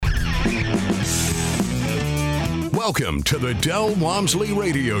Welcome to the Del Walmsley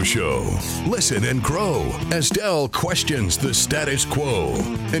Radio Show. Listen and grow as Del questions the status quo,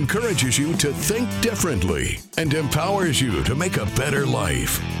 encourages you to think differently, and empowers you to make a better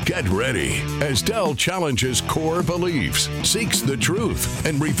life. Get ready as Del challenges core beliefs, seeks the truth,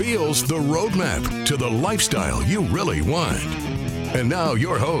 and reveals the roadmap to the lifestyle you really want. And now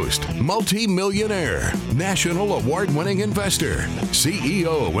your host, multi-millionaire, national award-winning investor,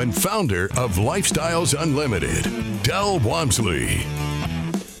 CEO and founder of Lifestyles Unlimited, Del Walmsley.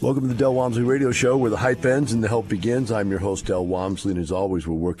 Welcome to the Del Walmsley Radio Show, where the hype ends and the help begins. I'm your host, Del Walmsley, and as always,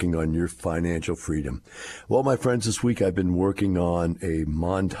 we're working on your financial freedom. Well, my friends, this week I've been working on a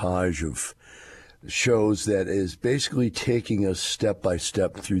montage of shows that is basically taking us step by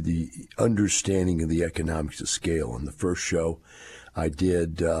step through the understanding of the economics of scale. And the first show I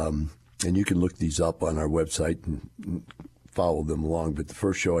did, and you can look these up on our website and follow them along, but the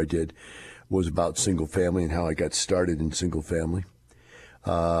first show I did was about single family and how I got started in single family,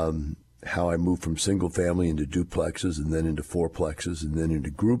 how I moved from single family into duplexes and then into fourplexes and then into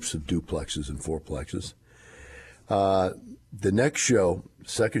groups of duplexes and fourplexes. The next show,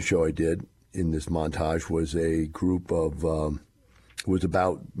 second show I did in this montage was a group of was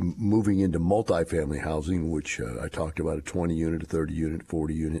about moving into multifamily housing, which I talked about a 20 unit, a 30 unit,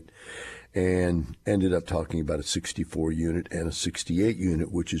 40 unit, and ended up talking about a 64 unit and a 68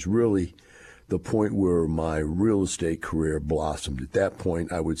 unit, which is really the point where my real estate career blossomed. At that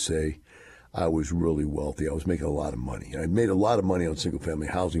point, I would say I was really wealthy. I was making a lot of money. I made a lot of money on single family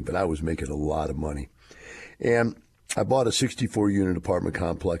housing, but I was making a lot of money. And I bought a 64 unit apartment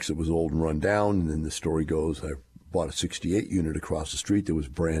complex that was old and run down, and then the story goes, I bought a 68 unit across the street that was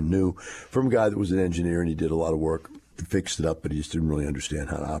brand new from a guy that was an engineer, and he did a lot of work to fix it up, but he just didn't really understand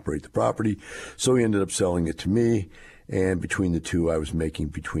how to operate the property. So he ended up selling it to me, and between the two, I was making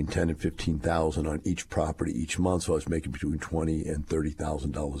between $10,000 and $15,000 on each property each month. So I was making between $20,000 and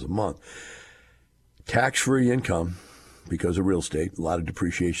 $30,000 a month. Tax-free income because of real estate, a lot of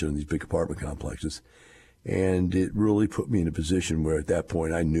depreciation in these big apartment complexes. And it really put me in a position where at that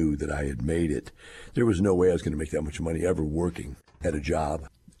point I knew that I had made it. There was no way I was going to make that much money ever working at a job,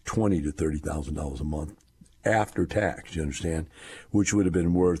 $20,000 to $30,000 a month after tax, you understand, which would have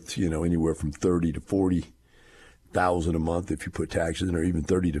been worth, anywhere from $30,000 to $40,000 a month if you put taxes in, or even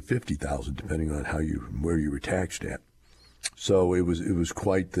 $30,000 to $50,000 depending on where you were taxed at. So it was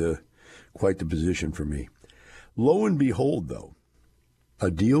quite the position for me. Lo and behold, though, a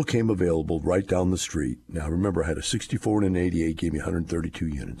deal came available right down the street. Now, remember, I had a 64 and an 88, gave me 132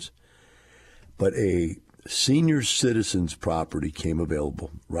 units. But a senior citizen's property came available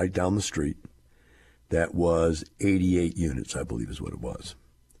right down the street that was 88 units, I believe is what it was.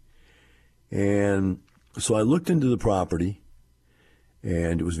 And so I looked into the property,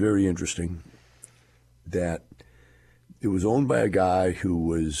 and it was very interesting that it was owned by a guy who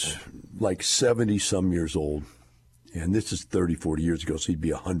was like 70-some years old. And this is 30, 40 years ago, so he'd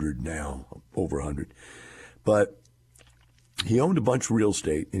be 100 now, over 100. But he owned a bunch of real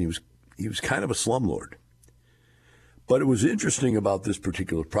estate, and he was kind of a slumlord. But it was interesting about this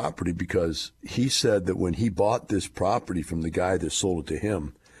particular property because he said that when he bought this property from the guy that sold it to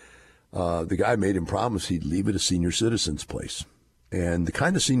him, the guy made him promise he'd leave it a senior citizen's place. And the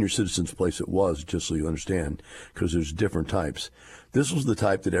kind of senior citizen's place it was, just so you understand, because there's different types. This was the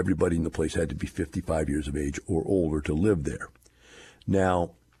type that everybody in the place had to be 55 years of age or older to live there.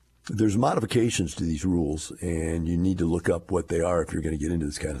 Now, there's modifications to these rules, and you need to look up what they are if you're going to get into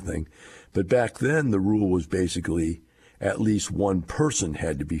this kind of thing. But back then, the rule was basically at least one person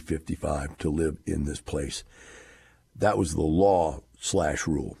had to be 55 to live in this place. That was the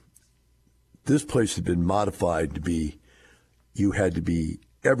law/rule. This place had been modified to be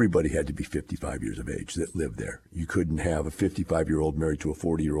everybody had to be 55 years of age that lived there. You couldn't have a 55-year-old married to a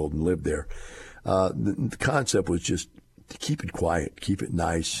 40-year-old and live there. The concept was just to keep it quiet, keep it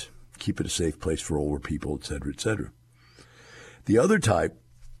nice, keep it a safe place for older people, et cetera, et cetera. The other type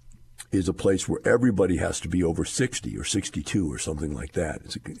is a place where everybody has to be over 60 or 62 or something like that.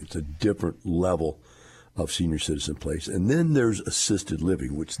 It's a different level of senior citizen place. And then there's assisted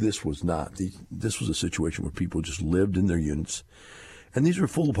living, which this was not. This was a situation where people just lived in their units, and these were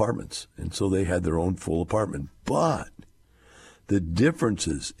full apartments, and so they had their own full apartment. But the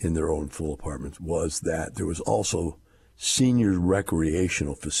differences in their own full apartments was that there was also senior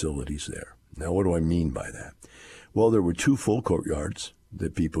recreational facilities there. Now, what do I mean by that? Well, there were 2 full courtyards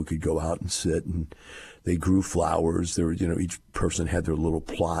that people could go out and sit, and they grew flowers. There were, each person had their little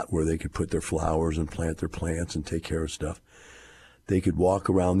plot where they could put their flowers and plant their plants and take care of stuff. They could walk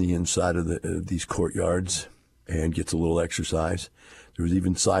around the inside of these courtyards and get a little exercise. There was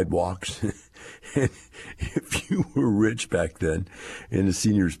even sidewalks. And if you were rich back then in the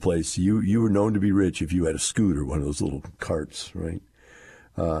seniors' place, you were known to be rich if you had a scooter, one of those little carts, right?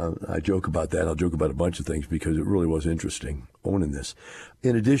 I joke about that. I'll joke about a bunch of things because it really was interesting owning this.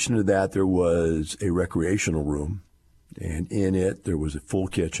 In addition to that, there was a recreational room, and in it there was a full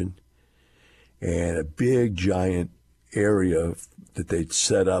kitchen and a big, giant area that they'd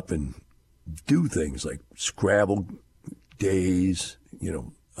set up and do things like Scrabble days.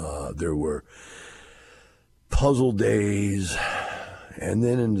 There were puzzle days. And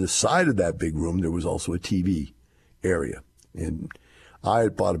then in the side of that big room, there was also a TV area. And I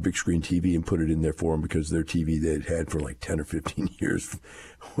had bought a big screen TV and put it in there for them because their TV they'd had for like 10 or 15 years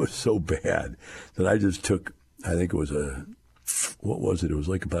was so bad that I just took, I think it was what was it? It was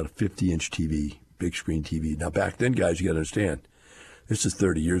like about a 50-inch TV, big screen TV. Now, back then, guys, you got to understand, this is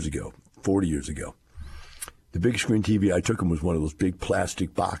 30 years ago, 40 years ago. The big screen TV I took them was one of those big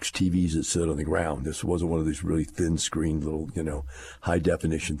plastic box TVs that sit on the ground. This wasn't one of these really thin screen little, high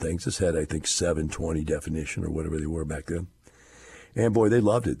definition things. This had, I think, 720 definition or whatever they were back then. And boy, they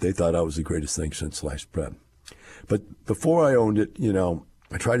loved it. They thought I was the greatest thing since sliced bread. But before I owned it,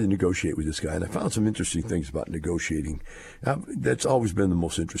 I tried to negotiate with this guy, and I found some interesting things about negotiating. That's always been the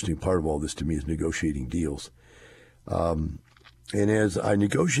most interesting part of all this to me is negotiating deals. And as I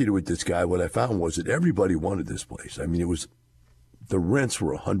negotiated with this guy, what I found was that everybody wanted this place. I mean, the rents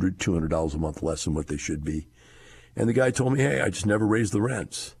were $100, $200 a month less than what they should be. And the guy told me, hey, I just never raised the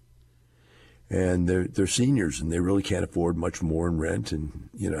rents. And they're seniors, and they really can't afford much more in rent. And,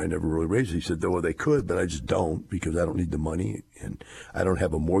 I never really raised it. He said, well, they could, but I just don't because I don't need the money. And I don't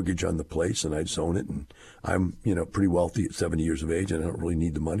have a mortgage on the place, and I just own it. And I'm, pretty wealthy at 70 years of age, and I don't really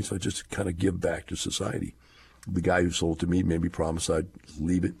need the money. So I just kind of give back to society. The guy who sold to me maybe promised I'd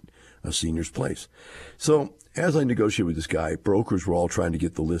leave it a senior's place. So as I negotiated with this guy, brokers were all trying to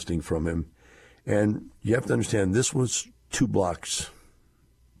get the listing from him. And you have to understand, this was 2 blocks,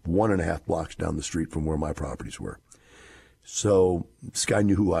 1.5 blocks down the street from where my properties were. So this guy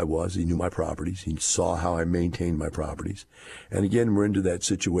knew who I was. He knew my properties. He saw how I maintained my properties. And again, we're into that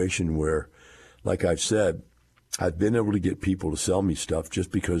situation where, like I've said, I've been able to get people to sell me stuff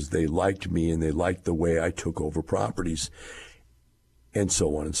just because they liked me and they liked the way I took over properties and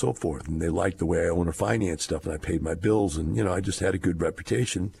so on and so forth. And they liked the way I own or finance stuff and I paid my bills and, I just had a good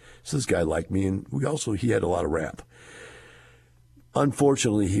reputation. So this guy liked me and he had a lot of rap.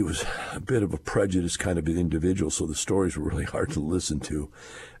 Unfortunately, he was a bit of a prejudiced kind of an individual, so the stories were really hard to listen to.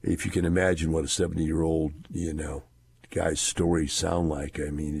 If you can imagine what a 70-year-old, guy's stories sound like. I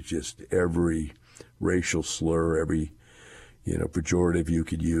mean, it's just every racial slur, every, pejorative you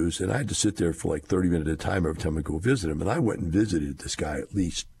could use. And I had to sit there for like 30 minutes at a time every time I go visit him. And I went and visited this guy at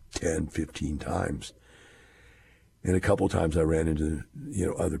least 10, 15 times. And a couple of times I ran into,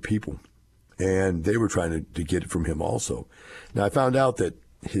 other people. And they were trying to get it from him also. Now, I found out that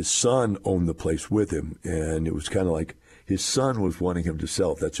his son owned the place with him. And it was kind of like his son was wanting him to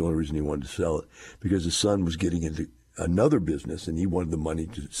sell it. That's the only reason he wanted to sell it. Because his son was getting into another business, and he wanted the money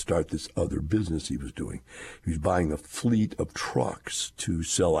to start this other business he was doing. He was buying a fleet of trucks to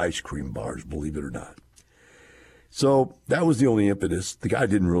sell ice cream bars, believe it or not. So that was the only impetus. The guy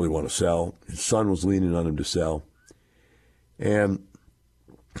didn't really want to sell. His son was leaning on him to sell. And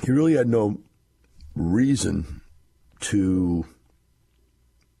he really had no reason to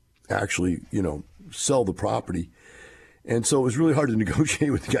actually, sell the property. And so it was really hard to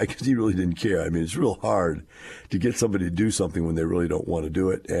negotiate with the guy because he really didn't care. I mean, it's real hard to get somebody to do something when they really don't want to do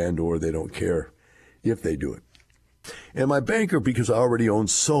it and or they don't care if they do it. And my banker, because I already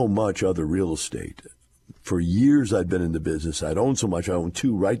owned so much other real estate, for years I'd been in the business. I'd owned so much. I owned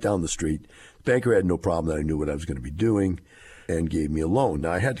 2 right down the street. The banker had no problem that I knew what I was going to be doing and gave me a loan.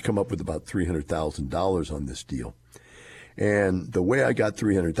 Now, I had to come up with about $300,000 on this deal. And the way I got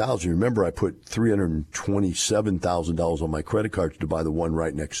 $300,000, remember I put $327,000 on my credit card to buy the one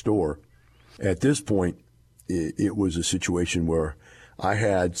right next door. At this point, it was a situation where I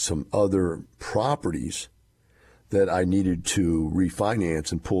had some other properties that I needed to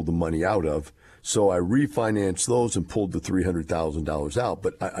refinance and pull the money out of. So I refinanced those and pulled the $300,000 out.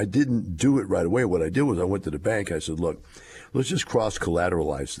 But I didn't do it right away. What I did was I went to the bank. I said, look, let's just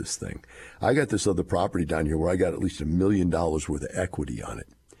cross-collateralize this thing. I got this other property down here where I got at least $1 million worth of equity on it.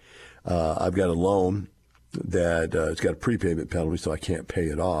 I've got a loan that it's got a prepayment penalty, so I can't pay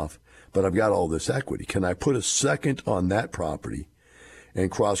it off. But I've got all this equity. Can I put a second on that property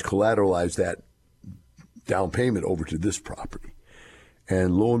and cross-collateralize that down payment over to this property?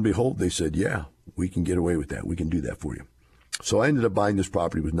 And lo and behold, they said, yeah, we can get away with that. We can do that for you. So I ended up buying this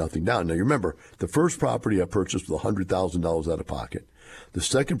property with nothing down. Now, you remember, the first property I purchased with $100,000 out of pocket. The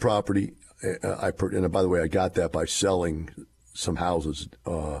second property, And by the way, I got that by selling some houses.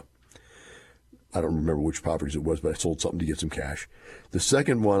 I don't remember which properties it was, but I sold something to get some cash. The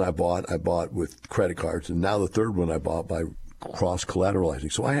second one I bought with credit cards, and now the third one I bought by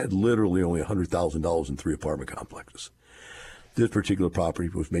cross-collateralizing. So I had literally only $100,000 in 3 apartment complexes. This particular property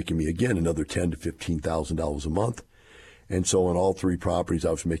was making me, again, another $10,000 to $15,000 a month. And so on all 3 properties,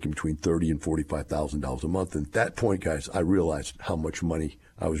 I was making between $30,000 and $45,000 a month. And at that point, guys, I realized how much money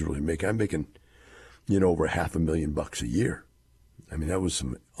I was really making. I'm making, over $500,000 a year. I mean, that was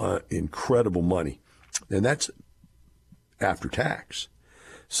some incredible money. And that's after tax.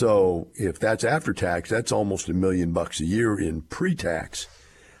 So if that's after tax, that's almost $1 million a year in pre-tax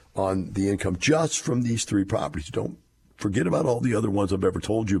on the income just from these 3 properties. Don't forget about all the other ones I've ever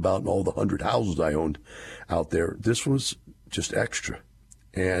told you about and all the 100 houses I owned out there. This was just extra.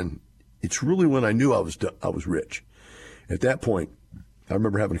 And it's really when I knew I was rich. At that point, I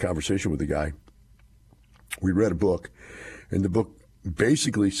remember having a conversation with a guy. We read a book, and the book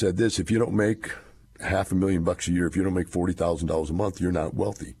basically said this: if you don't make $500,000 a year, if you don't make $40,000 a month, you're not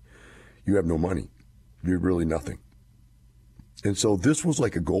wealthy. You have no money. You're really nothing. And so this was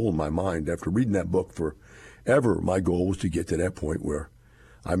like a goal in my mind. After reading that book forever, my goal was to get to that point where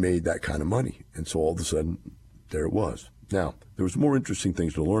I made that kind of money. And so all of a sudden, there it was. Now, there was more interesting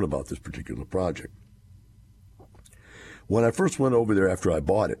things to learn about this particular project. When I first went over there after I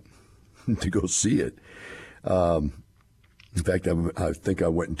bought it to go see it, in fact, I think I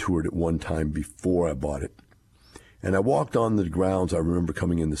went and toured it one time before I bought it. And I walked on the grounds. I remember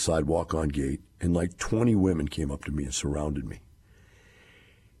coming in the sidewalk on gate, and like 20 women came up to me and surrounded me.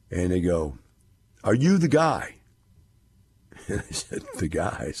 And they go, "Are you the guy?" And I said, "The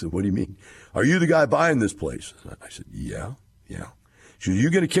guy?" I said, "What do you mean? Are you the guy buying this place?" I said, Yeah. She said, "You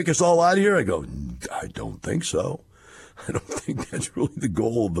going to kick us all out of here?" I go, "I don't think so. I don't think that's really the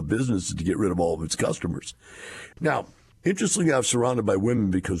goal of a business, is to get rid of all of its customers." Now, interestingly, I'm surrounded by women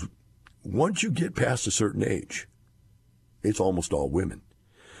because once you get past a certain age, it's almost all women.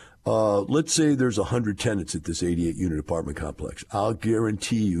 Let's say there's 100 tenants at this 88-unit apartment complex. I'll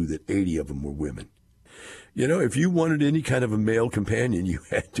guarantee you that 80 of them were women. If you wanted any kind of a male companion, you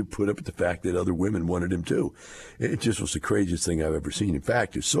had to put up with the fact that other women wanted him too. It just was the craziest thing I've ever seen. In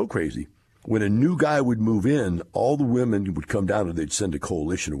fact, it's so crazy. When a new guy would move in, all the women would come down, and they'd send a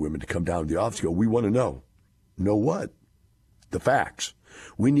coalition of women to come down to the office and go, "We want to know." Know what? The facts.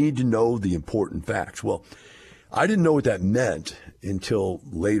 We need to know the important facts. Well, I didn't know what that meant until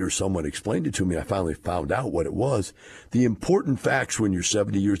later someone explained it to me. I finally found out what it was. The important facts when you're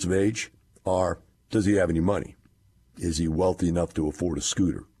 70 years of age are, does he have any money? Is he wealthy enough to afford a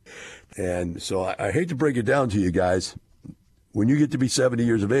scooter? And so I hate to break it down to you guys. When you get to be 70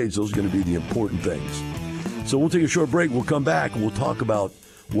 years of age, those are going to be the important things. So we'll take a short break. We'll come back and we'll talk about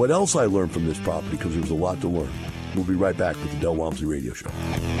what else I learned from this property, because there was a lot to learn. We'll be right back with the Del Walmsley Radio Show.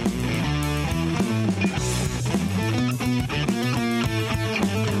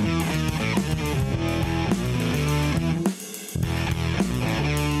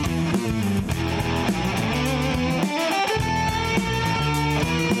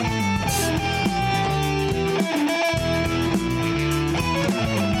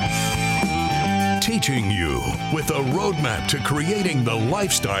 Teaching you with a roadmap to creating the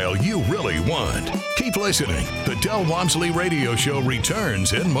lifestyle you really want. Keep listening. The Del Walmsley Radio Show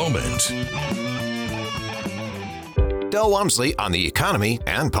returns in moments. Del Walmsley on the economy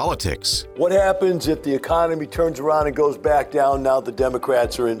and politics. What happens if the economy turns around and goes back down now the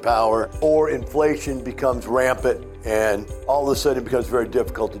Democrats are in power, or inflation becomes rampant and all of a sudden it becomes very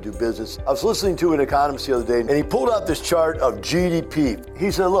difficult to do business? I was listening to an economist the other day, and he pulled out this chart of GDP. He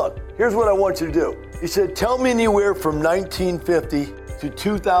said, look, here's what I want you to do. He said, tell me anywhere from 1950 to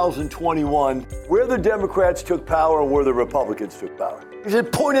 2021 where the Democrats took power and where the Republicans took power. He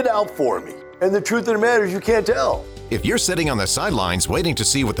said, point it out for me. And the truth of the matter is you can't tell. If you're sitting on the sidelines waiting to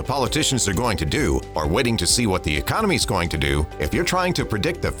see what the politicians are going to do, or waiting to see what the economy is going to do, if you're trying to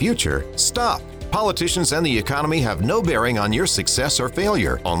predict the future, stop. Politicians and the economy have no bearing on your success or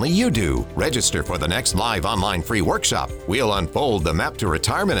failure. Only you do. Register for the next live online free workshop. We'll unfold the map to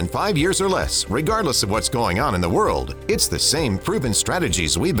retirement in 5 years or less, regardless of what's going on in the world. It's the same proven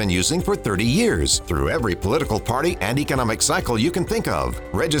strategies we've been using for 30 years, through every political party and economic cycle you can think of.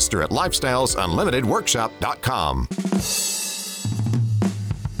 Register at lifestylesunlimitedworkshop.com.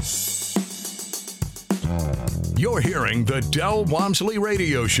 You're hearing the Del Walmsley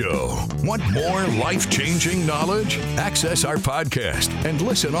Radio Show. Want more life-changing knowledge? Access our podcast and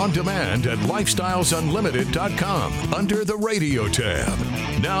listen on demand at lifestylesunlimited.com under the radio tab.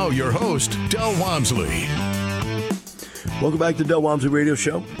 Now your host, Del Walmsley. Welcome back to the Del Walmsley Radio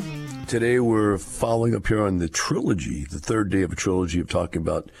Show. Today we're following up here on the trilogy, the third day of a trilogy of talking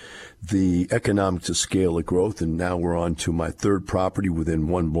about the economics of scale of growth, and now we're on to my third property within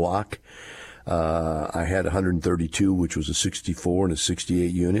one block. I had 132, which was a 64 and a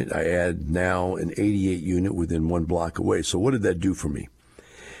 68 unit. I add now an 88 unit within one block away. So what did that do for me?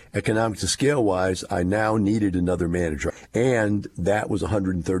 Economics of scale wise, I now needed another manager, and that was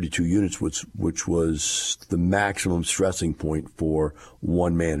 132 units, which was the maximum stressing point for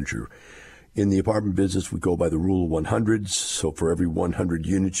one manager. In the apartment business, we go by the rule of 100s. So for every 100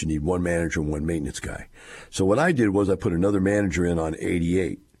 units, you need one manager and one maintenance guy. So what I did was I put another manager in on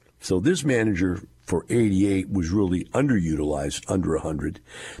 88. So this manager for 88 was really underutilized, under 100.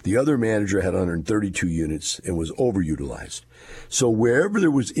 The other manager had 132 units and was overutilized. So wherever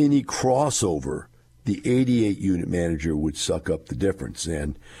there was any crossover, the 88 unit manager would suck up the difference.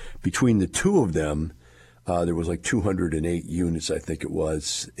 And between the two of them, there was like 208 units, I think it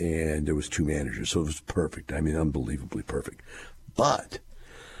was, and there was two managers. So it was perfect. I mean, unbelievably perfect. But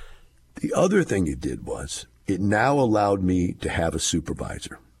the other thing it did was it now allowed me to have a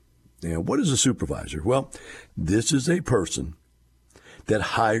supervisor. Now, what is a supervisor? Well, this is a person that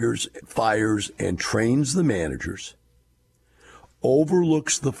hires, fires, and trains the managers,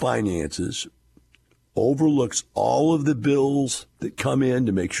 overlooks the finances, overlooks all of the bills that come in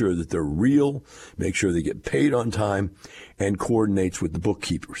to make sure that they're real, make sure they get paid on time, and coordinates with the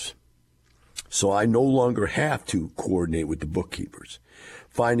bookkeepers. So I no longer have to coordinate with the bookkeepers.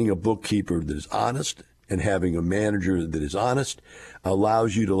 Finding a bookkeeper that is honest and having a manager that is honest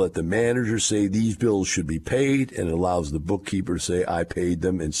allows you to let the manager say these bills should be paid, and it allows the bookkeeper to say I paid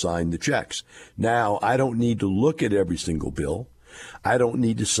them and sign the checks. Now, I don't need to look at every single bill. I don't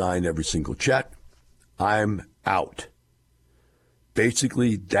need to sign every single check. I'm out.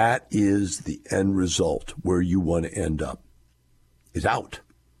 Basically, that is the end result where you want to end up, is out.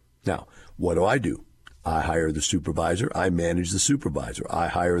 Now, what do? I hire the supervisor. I manage the supervisor. I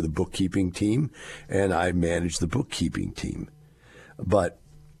hire the bookkeeping team, and I manage the bookkeeping team. But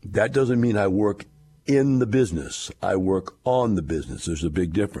that doesn't mean I work in the business. I work on the business. There's a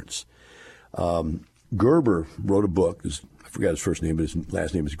big difference. Gerber wrote a book. I forgot his first name, but his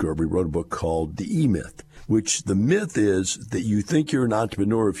last name is Gerber. He wrote a book called The E-Myth, which the myth is that you think you're an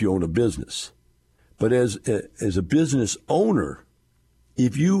entrepreneur if you own a business. But as a business owner,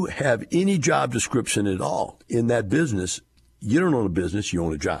 if you have any job description at all in that business, you don't own a business, you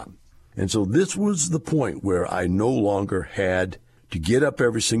own a job. And so this was the point where I no longer had to get up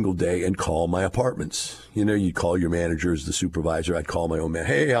every single day and call my apartments. You know, you'd call your managers, the supervisor. I'd call my own man.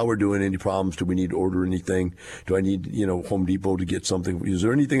 Hey, how we're doing? Any problems? Do we need to order anything? Do I need, Home Depot to get something? Is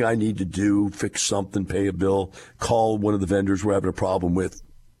there anything I need to do? Fix something, pay a bill, call one of the vendors we're having a problem with?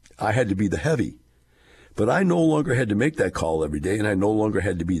 I had to be the heavy. But I no longer had to make that call every day, and I no longer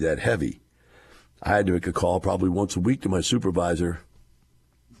had to be that heavy. I had to make a call probably once a week to my supervisor,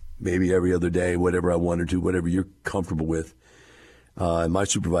 maybe every other day, whatever I wanted to, whatever you're comfortable with. And my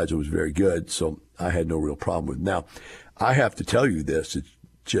supervisor was very good, so I had no real problem with it. Now, I have to tell you this, it's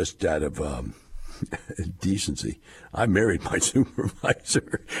just out of decency. I married my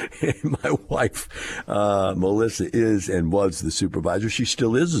supervisor, and my wife, Melissa, is and was the supervisor. She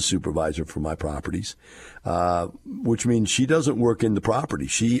still is a supervisor for my properties, which means she doesn't work in the property.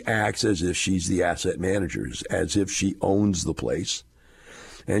 She acts as if she's the asset manager, as if she owns the place,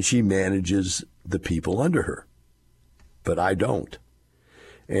 and she manages the people under her. But I don't.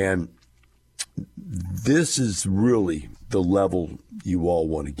 And this is really the level you all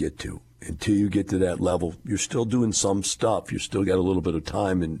want to get to. Until you get to that level, you're still doing some stuff. You still got a little bit of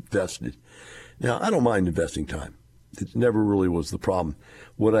time invested. Now, I don't mind investing time. It never really was the problem.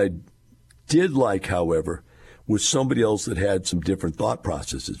 What I did like, however, was somebody else that had some different thought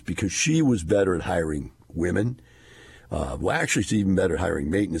processes, because she was better at hiring women. Actually, she's even better at hiring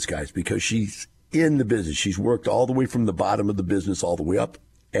maintenance guys, because she's in the business. She's worked all the way from the bottom of the business all the way up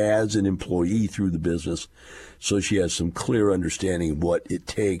as an employee through the business. So she has some clear understanding of what it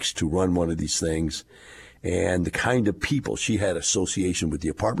takes to run one of these things and the kind of people. She had association with the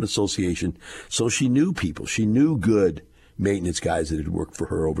apartment association, so she knew people. She knew good maintenance guys that had worked for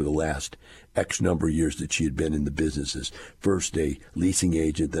her over the last X number of years that she had been in the businesses. First a leasing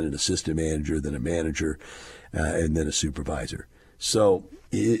agent, then an assistant manager, then a manager, and then a supervisor. So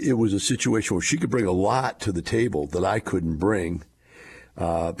it was a situation where she could bring a lot to the table that I couldn't bring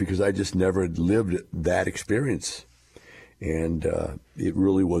because I just never lived that experience. And it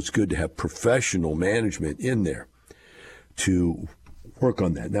really was good to have professional management in there to work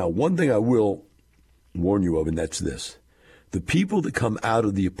on that. Now, one thing I will warn you of, and that's this. The people that come out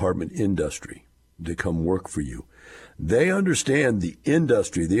of the apartment industry, that come work for you, They understand the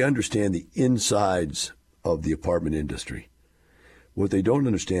industry. They understand the insides of the apartment industry. What they don't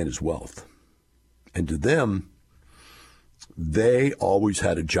understand is wealth. And to them, they always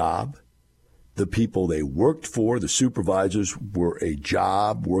had a job. The people they worked for, the supervisors, were a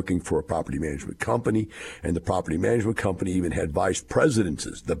job working for a property management company. And the property management company even had vice presidents,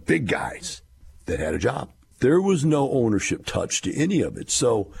 the big guys, that had a job. There was no ownership touch to any of it.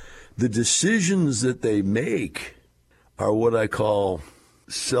 So the decisions that they make are what I call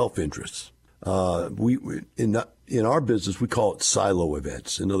self-interests. In our business, we call it silo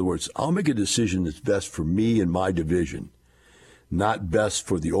events. In other words, I'll make a decision that's best for me and my division, not best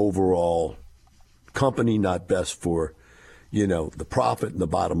for the overall company, not best for, the profit and the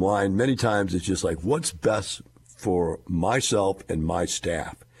bottom line. Many times it's just like, what's best for myself and my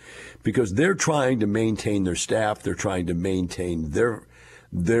staff? Because they're trying to maintain their staff. They're trying to maintain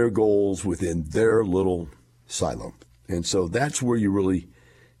their goals within their little silo. And so that's where you really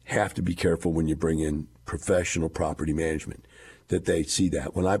have to be careful when you bring in professional property management, that they see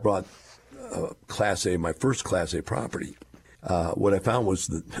that. When I brought Class A, my first Class A property, what I found was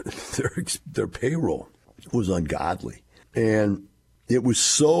that their payroll was ungodly. And it was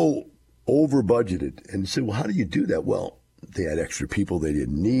so over budgeted. And you say, well, how do you do that? Well, they had extra people they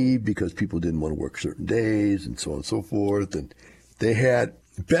didn't need because people didn't want to work certain days and so on and so forth. And they had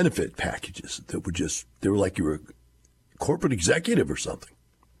benefit packages that they were like you were a corporate executive or something.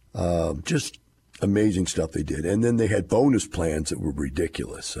 Just amazing stuff they did. And then they had bonus plans that were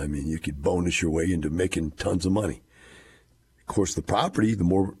ridiculous. I mean, you could bonus your way into making tons of money. Of course, the property, the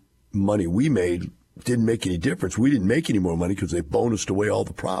more money we made, didn't make any difference. We didn't make any more money because they bonused away all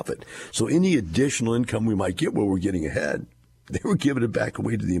the profit. So any additional income we might get where we're getting ahead, they were giving it back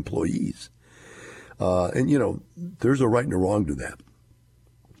away to the employees. And there's a right and a wrong to that.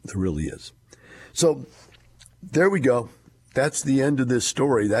 There really is. So there we go. That's the end of this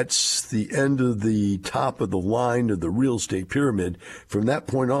story. That's the end of the top of the line of the real estate pyramid. From that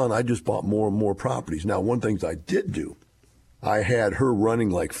point on, I just bought more and more properties. Now, one thing I did do, I had her running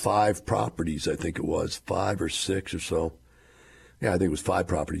like 5 properties, I think it was, 5 or 6 or so. Yeah, I think it was 5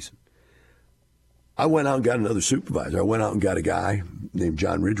 properties. I went out and got another supervisor. I went out and got a guy named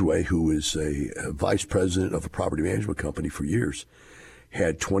John Ridgway, who is a vice president of a property management company for years.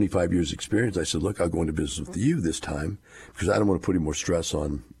 Had 25 years experience. I said, look, I'll go into business with you this time because I don't want to put any more stress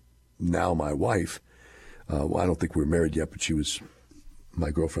on now my wife. Well, I don't think we were married yet, but she was my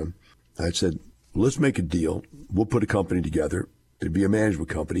girlfriend. I said, let's make a deal. We'll put a company together. It'd be a management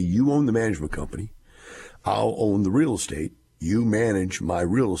company. You own the management company. I'll own the real estate. You manage my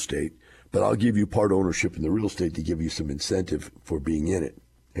real estate, but I'll give you part ownership in the real estate to give you some incentive for being in it.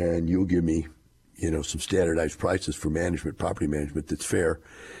 And you'll give me some standardized prices for management, property management that's fair,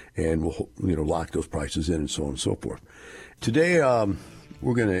 and we'll, lock those prices in and so on and so forth. Today,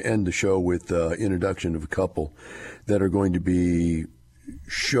 we're going to end the show with introduction of a couple that are going to be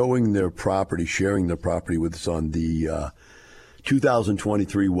showing their property, sharing their property with us on the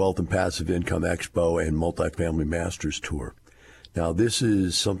 2023 Wealth and Passive Income Expo and Multifamily Masters Tour. Now, this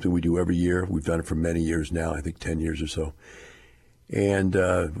is something we do every year. We've done it for many years now, I think 10 years or so. And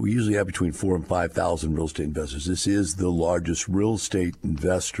we usually have between 4,000 and 5,000 real estate investors. This is the largest real estate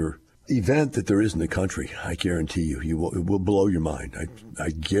investor event that there is in the country. I guarantee you, it will blow your mind.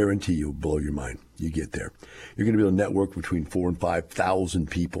 I guarantee you, it will blow your mind. You get there. You're going to be able to network between 4,000 and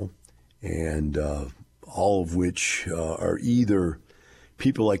 5,000 people, and all of which are either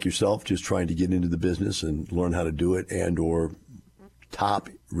people like yourself just trying to get into the business and learn how to do it, and or top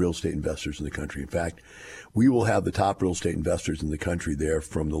real estate investors in the country. In fact, we will have the top real estate investors in the country there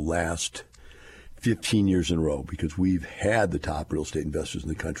from the last 15 years in a row, because we've had the top real estate investors in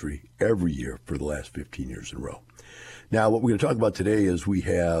the country every year for the last 15 years in a row. Now, what we're going to talk about today is we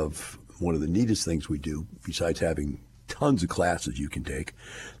have one of the neatest things we do, besides having tons of classes you can take.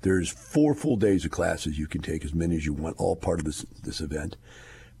 There's 4 full days of classes you can take, as many as you want, all part of this event.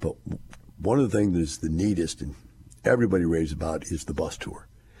 But one of the things that is the neatest and everybody raves about is the bus tour.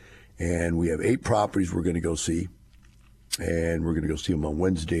 And we have 8 properties we're going to go see, and we're going to go see them on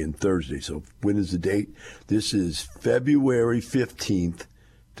Wednesday and Thursday. So when is the date? This is February 15th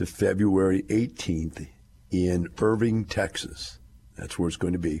to February 18th in Irving, Texas. That's where it's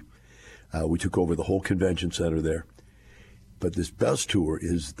going to be. We took over the whole convention center there. But this bus tour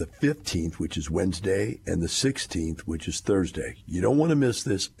is the 15th, which is Wednesday, and the 16th, which is Thursday. You don't want to miss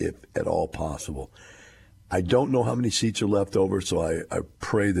this if at all possible. I don't know how many seats are left over, so I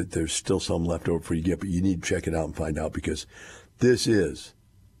pray that there's still some left over for you to get, but you need to check it out and find out, because this is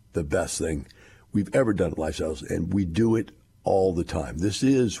the best thing we've ever done at Lifestyles, and we do it all the time. This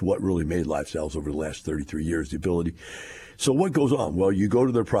is what really made Lifestyles over the last 33 years, the ability. So what goes on? Well, you go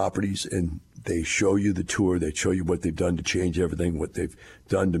to their properties and they show you the tour. They show you what they've done to change everything, what they've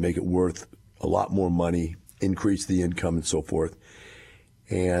done to make it worth a lot more money, increase the income and so forth.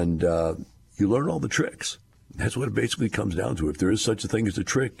 And you learn all the tricks. That's what it basically comes down to. If there is such a thing as a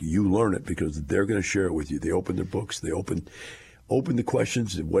trick, you learn it because they're going to share it with you. They open their books. They open the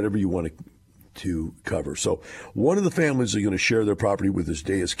questions and whatever you want to cover. So one of the families that are going to share their property with us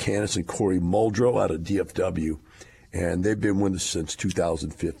today is Candace and Corey Muldrow out of DFW. And they've been with us since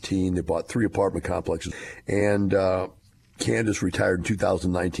 2015. They bought 3 apartment complexes. And Candace retired in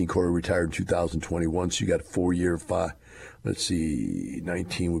 2019. Corey retired in 2021. So you got a 4-year,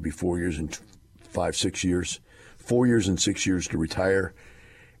 19 would be 4 years and 6 years. 4 years and 6 years to retire.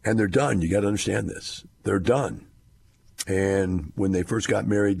 And they're done. You got to understand this. They're done. And when they first got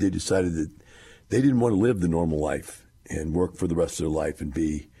married, they decided that they didn't want to live the normal life and work for the rest of their life and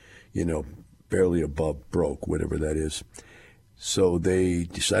be, barely above broke, whatever that is. So they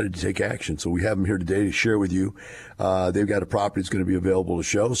decided to take action. So we have them here today to share with you. They've got a property that's going to be available to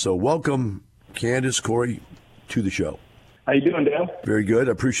show. So welcome, Candace, Corey, to the show. How you doing, Dale? Very good.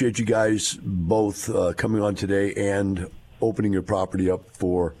 I appreciate you guys both coming on today and opening your property up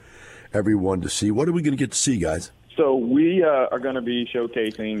for everyone to see. What are we going to get to see, guys? So we are going to be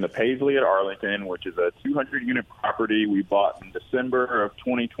showcasing the Paisley at Arlington, which is a 200-unit property we bought in December of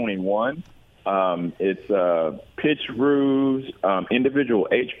 2021. It's pitched roofs, individual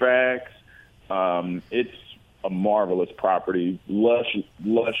HVACs. It's a marvelous property, lush,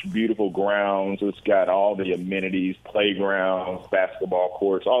 beautiful grounds. It's got all the amenities, playgrounds, basketball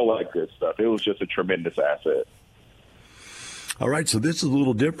courts, all that good stuff. It was just a tremendous asset. All right, so this is a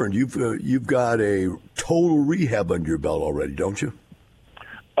little different. You've got a total rehab under your belt already, don't you?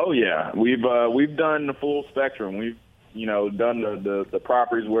 Oh yeah, we've done the full spectrum. We've done the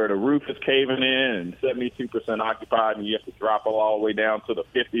properties where the roof is caving in and 72% occupied, and you have to drop it all the way down to the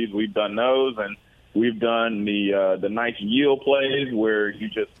 50s. We've done those, and we've done the nice yield plays where you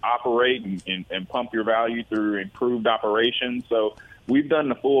just operate and pump your value through improved operations. So we've done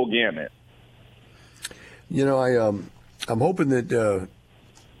the full gamut. I'm hoping that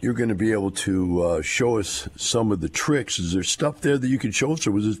you're going to be able to show us some of the tricks. Is there stuff there that you can show us,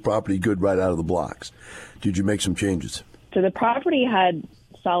 or was this property good right out of the blocks? Did you make some changes? So the property had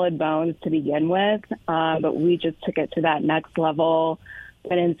solid bones to begin with, but we just took it to that next level,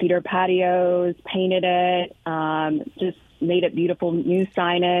 put in cedar patios, painted it, just made it beautiful new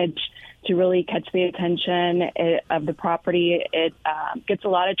signage to really catch the attention of the property. It gets a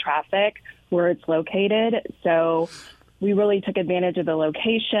lot of traffic where it's located, so we really took advantage of the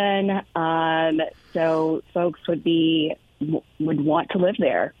location, so folks would want to live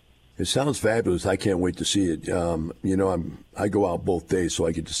there. It sounds fabulous. I can't wait to see it. I go out both days, so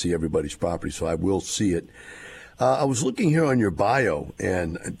I get to see everybody's property, so I will see it. I was looking here on your bio,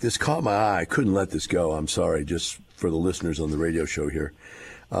 and this caught my eye. I couldn't let this go. I'm sorry, just for the listeners on the radio show here.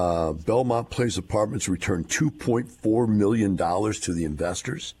 Belmont Place Apartments returned $2.4 million to the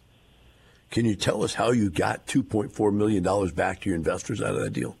investors. Can you tell us how you got $2.4 million back to your investors out of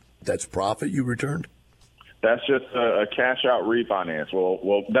that deal? That's profit you returned? That's just a cash-out refinance.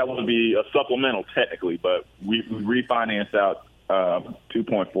 Well, that would be a supplemental technically, but we refinanced out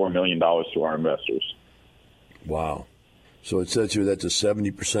 $2.4 million to our investors. Wow. So it says here that's a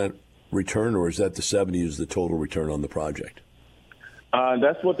 70% return, or is that the 70 is the total return on the project?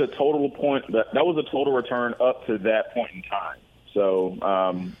 That's what the total point, that was the total return up to that point in time.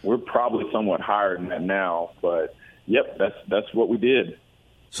 So we're probably somewhat higher than that now, but yep, that's what we did.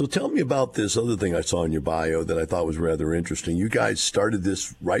 So tell me about this other thing I saw in your bio that I thought was rather interesting. You guys started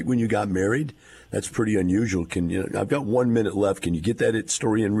this right when you got married. That's pretty unusual. I've got 1 minute left. Can you get that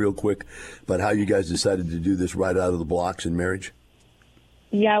story in real quick about how you guys decided to do this right out of the blocks in marriage?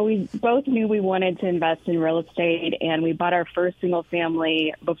 Yeah, we both knew we wanted to invest in real estate, and we bought our first single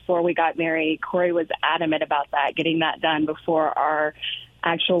family before we got married. Corey was adamant about that, getting that done before our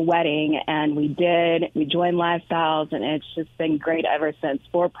actual wedding, and we did. We joined Lifestyles, and it's just been great ever since.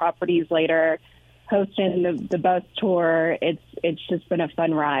 4 properties later, hosting the bus tour. It's just been a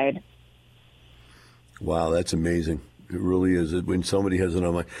fun ride. Wow, that's amazing. It really is. When somebody has it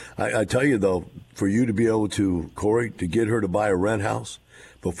on my, I tell you though, for you to be able to, Corey, to get her to buy a rent house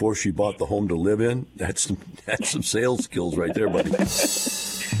before she bought the home to live in, that's some sales skills right there, buddy.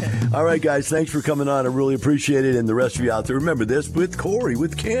 All right, guys, thanks for coming on. I really appreciate it. And the rest of you out there, remember this, with Corey,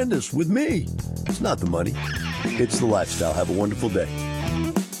 with Candace, with me. It's not the money. It's the lifestyle. Have a wonderful day.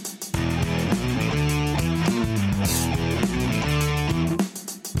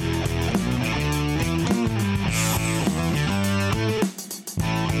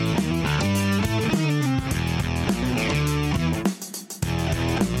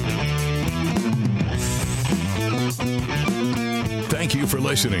 Thank you for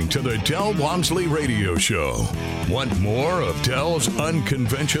listening to the Del Walmsley Radio Show. Want more of Del's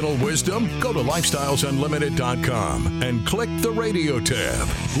unconventional wisdom? Go to lifestylesunlimited.com and click the radio tab.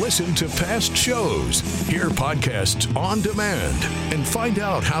 Listen to past shows, hear podcasts on demand, and find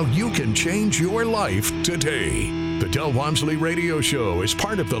out how you can change your life today. The Del Walmsley Radio Show is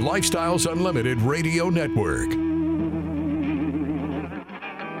part of the Lifestyles Unlimited Radio Network.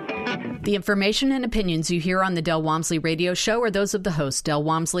 The information and opinions you hear on the Del Walmsley Radio Show are those of the host, Del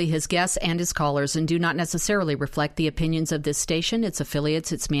Walmsley, his guests, and his callers, and do not necessarily reflect the opinions of this station, its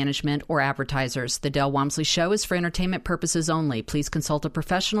affiliates, its management, or advertisers. The Del Walmsley Show is for entertainment purposes only. Please consult a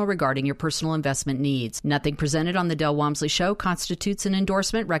professional regarding your personal investment needs. Nothing presented on the Del Walmsley Show constitutes an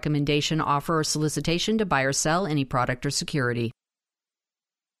endorsement, recommendation, offer, or solicitation to buy or sell any product or security.